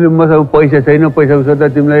अनि उसले मसँग पैसा छैन पैसाको सट्टा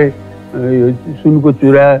तिमीलाई सुनको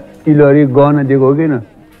चुरा तिलहरी गहना दिएको हो कि होइन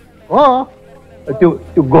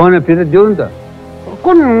त्यो गहना फिर्ता देऊ नि त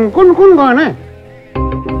कुन कुन कुन गहना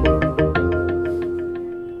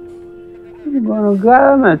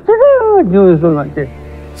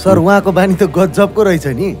सर उहाँको बानी त गजबको रहेछ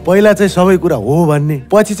नि पहिला चाहिँ सबै कुरा हो भन्ने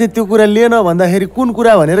पछि चाहिँ त्यो कुरा लिएन भन्दाखेरि कुन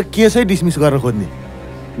कुरा भनेर केसै डिसमिस गर्न खोज्ने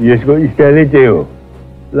यसको स्टाइलै त्यही हो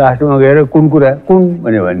लास्टमा गएर कुन कुरा कुन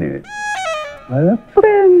भन्यो भन्ने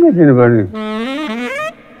दिनुपर्ने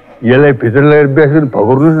यसलाई भित्र लगेर बेस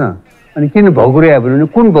भकुर्नुहोस् न अनि किन भकुर्या भन्यो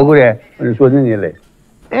कुन भकुर्या भनेर सोध्ने नि यसलाई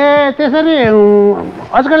ए त्यसरी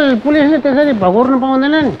आजकल पुलिसले त्यसरी भकुर्नु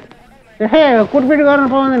पाउँदैन नि त्यसै कुटपिट गर्न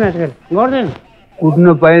पाउँदैन आजकल गर्दैन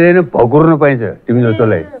कुट्न पाइँदैन भकुर्न पाइन्छ तिमी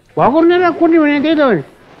जस्तोलाई भकुर्ने र कुट्ने भने त्यही त हो नि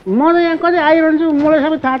म त यहाँ कतै आइरहन्छु मलाई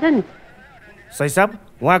सबै थाहा छ नि सही साहब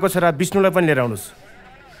उहाँको छोरा विष्णुलाई पनि लिएर आउनुहोस्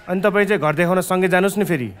अनि तपाईँ चाहिँ घर देखाउन सँगै जानुहोस् नि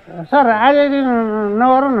फेरि सर आज दिन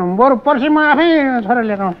नगरौँ न बरु पर्सि म आफै छोरा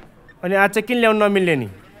लिएर आउँछु अनि आज चाहिँ किन ल्याउनु नमिल्ने नि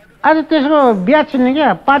आज त्यसको बिहा छिन्ने क्या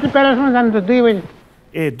पार्टी प्यालेसमा जानु त 2 बजी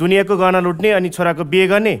ए दुनियाँको गहना लुट्ने अनि छोराको बिहे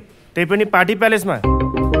गर्ने त्यही पनि पार्टी प्यालेसमा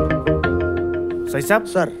सही साहब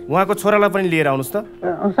सर उहाँको छोरालाई पनि लिएर आउनुहोस् त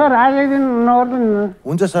सर आज एक दिन नगर्नु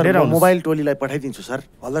हुन्छ सर म मोबाइल टोलीलाई पठाइदिन्छु सर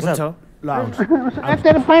हल्ला सर ल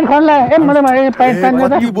तेरो पाइन खल्ला ए मलाई ए पाइन तान्ने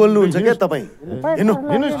त के बोल्नुहुन्छ के तपाईँ हिन्नु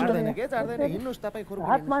हिन्नुस् के चार्दैन हिन्नुस् तपाईँ खुर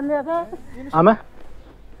हात मान्ने छ आमा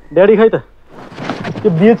ड्याडी खै त त्यो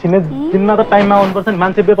बिहे छिन्ने दिनमा त टाइममा आउनुपर्छ नि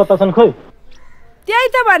मान्छे बेपत्ता छन् खोइ त्यही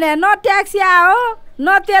त भने न ट्याक्सी आयो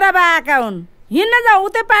न तेरा बा आएका हुन् हिँड्न जाऊ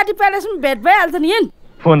उतै पार्टी प्यालेसमा भेट भइहाल्छ नि हिँड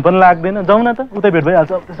फोन पनि लाग्दैन जाउँ न त उतै भेट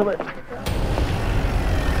भइहाल्छ त्यसो भए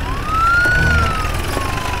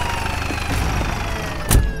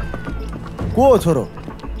को छोरो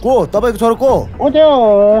को तपाईँको छोरो को ऊ त्यो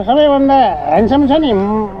सबैभन्दा ह्यान्डसम छ नि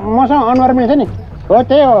मसँग अनुहार मिल्छ नि हो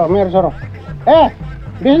त्यही हो मेरो छोरो ए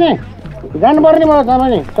बिस्ने जानुपर्ने मलाई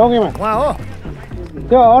तपाईँ नि चौकीमा उहाँ हो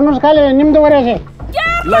त्यो अनुष्काले निम्तो गरेको छ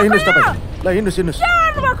ल हिँड्नुहोस् तपाईँ ल हिँड्नुहोस् हिँड्नुहोस्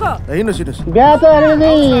हिँड्नुहोस् हिँड्नुहोस् बिहा त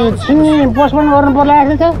अलिकति छिन्नी पोस्टपोन गर्नु पर्ला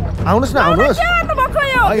जस्तो छ आउनुहोस् न आउनुहोस्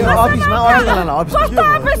अफिसमा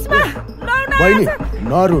अफिसमा बहिनी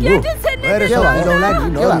नरुनु गएर यसो हाल्दौला नि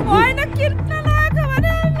नरुनु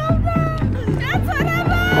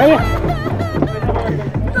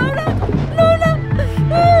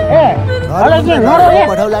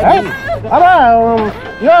अब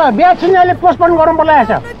यो बिहा छिन्ने अलिक पोस्टपोन गर्नु पर्ला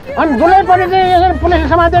छ अनि दुलै पनि चाहिँ यसरी पुलिसले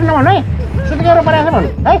समातेर नभन्नु है सुतिकेर परेको छ भन्नु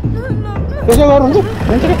है त्यसो गर्नुहुन्छ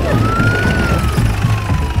हुन्छ कि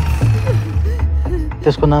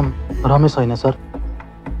त्यसको नाम रमेश होइन सर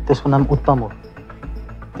त्यसको नाम उत्तम हो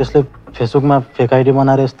त्यसले फेसबुकमा फेक आइडी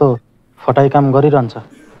बनाएर यस्तो फटाई काम गरिरहन्छ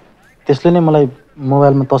त्यसले नै मलाई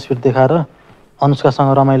मोबाइलमा तस्बिर देखाएर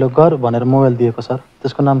अनुष्कासँग रमाइलो गर भनेर मोबाइल दिएको सर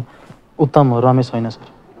त्यसको नाम उत्तम हो रमेश होइन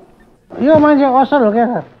सर यो मान्छे असल हो क्या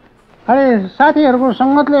सर अलि साथीहरूको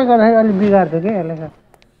सङ्गतले गर्दाखेरि अलिक बिगार्थ्यो क्या यसले सर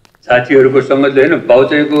साथीहरूको सङ्गतले होइन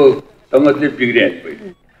बाउचाहिँको सङ्गतले बिग्रिहाल्यो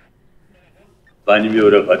पहिले पानी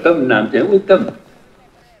बेहोरा खतम नाम चाहिँ उत्तम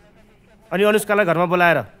अनि अनुष्कालाई घरमा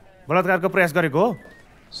बोलाएर बलात्कारको प्रयास गरेको हो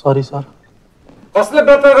सरी सर कसले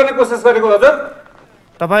बलात्कार गर्ने कोसिस गरेको हजुर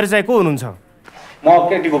तपाईँहरू चाहिँ को हुनुहुन्छ म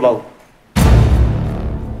केटीको बाउ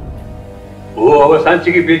हो अब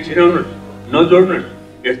साँच्चीकै बिल छिराउनुहोस् नजोड्नुहोस्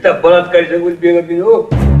यस्ता बलात्कारीसँग पनि बिहे गरिदिनु हो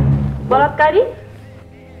बलात्कारी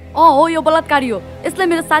हो यो बलात्कारी हो यसले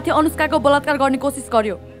मेरो साथी अनुष्काको बलात्कार गर्ने कोसिस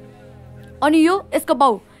गर्यो अनि यो यसको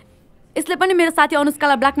बाउ यसले पनि मेरो साथी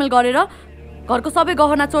अनुष्कालाई ब्ल्याकमेल गरेर घरको सबै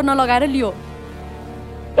गहना चोर्न लगाएर लियो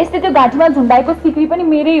यसले त्यो घाँटीमा झुन्डाएको सिक्री पनि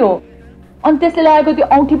मेरै हो अनि त्यसले लगाएको त्यो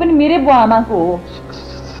औँठी पनि मेरै बुवा आमाको हो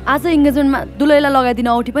आज इङ्गेजमेन्टमा दुलैलाई लगाइदिने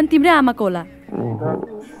औँठी पनि तिम्रै आमाको होला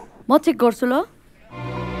म चेक गर्छु ल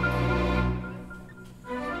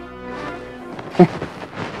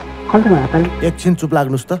एकछिन चुप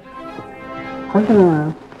लाग्नुहोस् त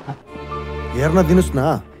हेर्न दिनुहोस् न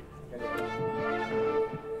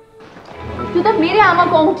त्यो त मेरै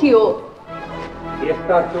आमाको औँठी हो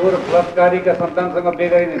यस्ता चोर बलात्कारीका सन्तानसँग बिहे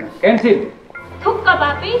गरिँदैन क्यान्सिल थुक्का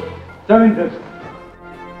बापी जमिन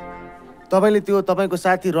तपाईँले त्यो तपाईँको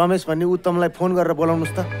साथी रमेश भन्ने उत्तमलाई फोन गरेर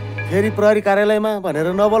बोलाउनुहोस् त फेरि प्रहरी कार्यालयमा भनेर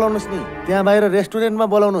नबोलाउनुहोस् नि त्यहाँ बाहिर रेस्टुरेन्टमा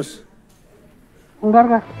बोलाउनुहोस्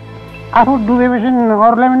गर्दा आफू डुबेपछि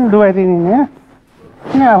अरूलाई पनि डुबाइदिने होइन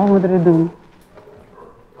किन आफू मात्रै डुब्नु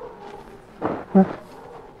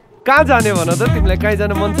कहाँ जाने भन त तिमीलाई कहीँ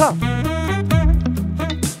जान मन छ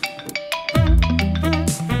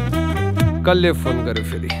कसले फोन गर्यो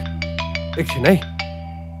फेरि एकछिन है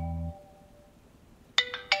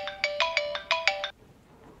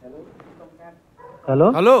हेलो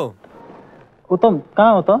हेलो उत्तम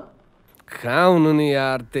कहाँ हो त कहाँ हुनु नि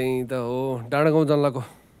यार त्यही त हो डाँडा गाउँ जन्लाको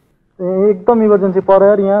एकदम इमर्जेन्सी पर्यो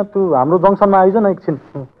यार यहाँ तँ हाम्रो जङ्सनमा आइज न एकछिन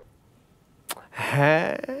हे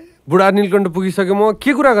बुढा नीलकण्ठ पुगिसक्यो म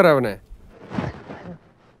के कुरा गरे भने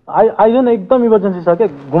आइज न एकदम इमर्जेन्सी छ क्या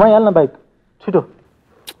घुमाइहाल न बाइक छिटो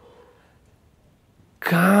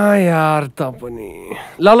कहाँ यार त पनि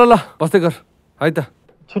ल ल ल बस्दै गर है त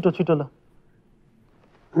छिटो छिटो ल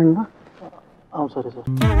आउँछ अरे सर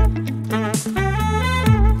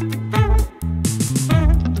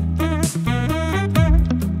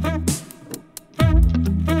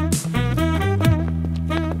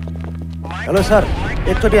हेलो सर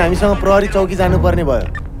एकचोटि हामीसँग प्रहरी चौकी जानुपर्ने भयो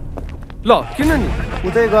ल किन नि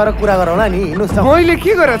उतै गएर कुरा गरौँ नि हिँड्नुहोस् त मैले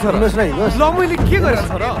के गरेँ छ र हिँड्नुहोस् न हिँड्नुहोस् ल मैले के गरेँ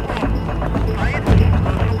छ र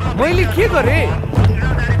मैले के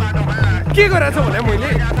गरेँ छ भने मैले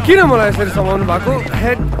किन मलाई यसरी समाउनु भएको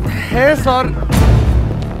हे सर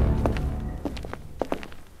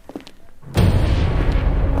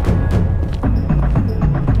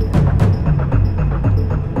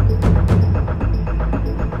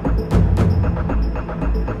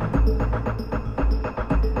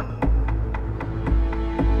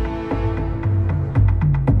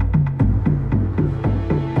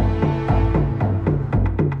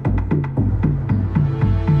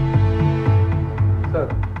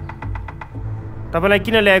तपाईँलाई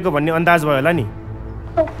किन ल्याएको भन्ने अन्दाज भयो होला नि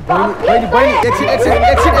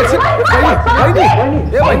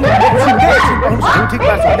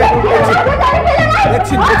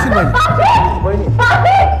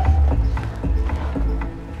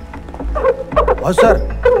सर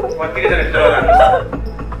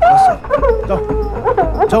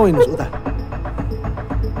जाउँ हिँड्नुहोस् उता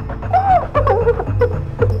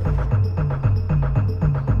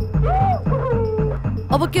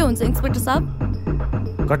अब के हुन्छ इन्सपेक्टर साहब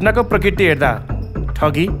घटनाको प्रकृति हेर्दा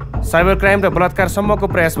ठगी साइबर क्राइम र बलात्कारसम्मको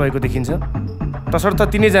प्रयास भएको देखिन्छ तसर्थ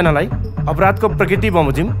तिनैजनालाई अपराधको प्रकृति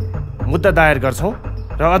बमोजिम मुद्दा दायर गर्छौँ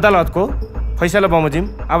र अदालतको फैसला बमोजिम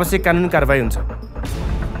आवश्यक कानुनी कारबाही हुन्छ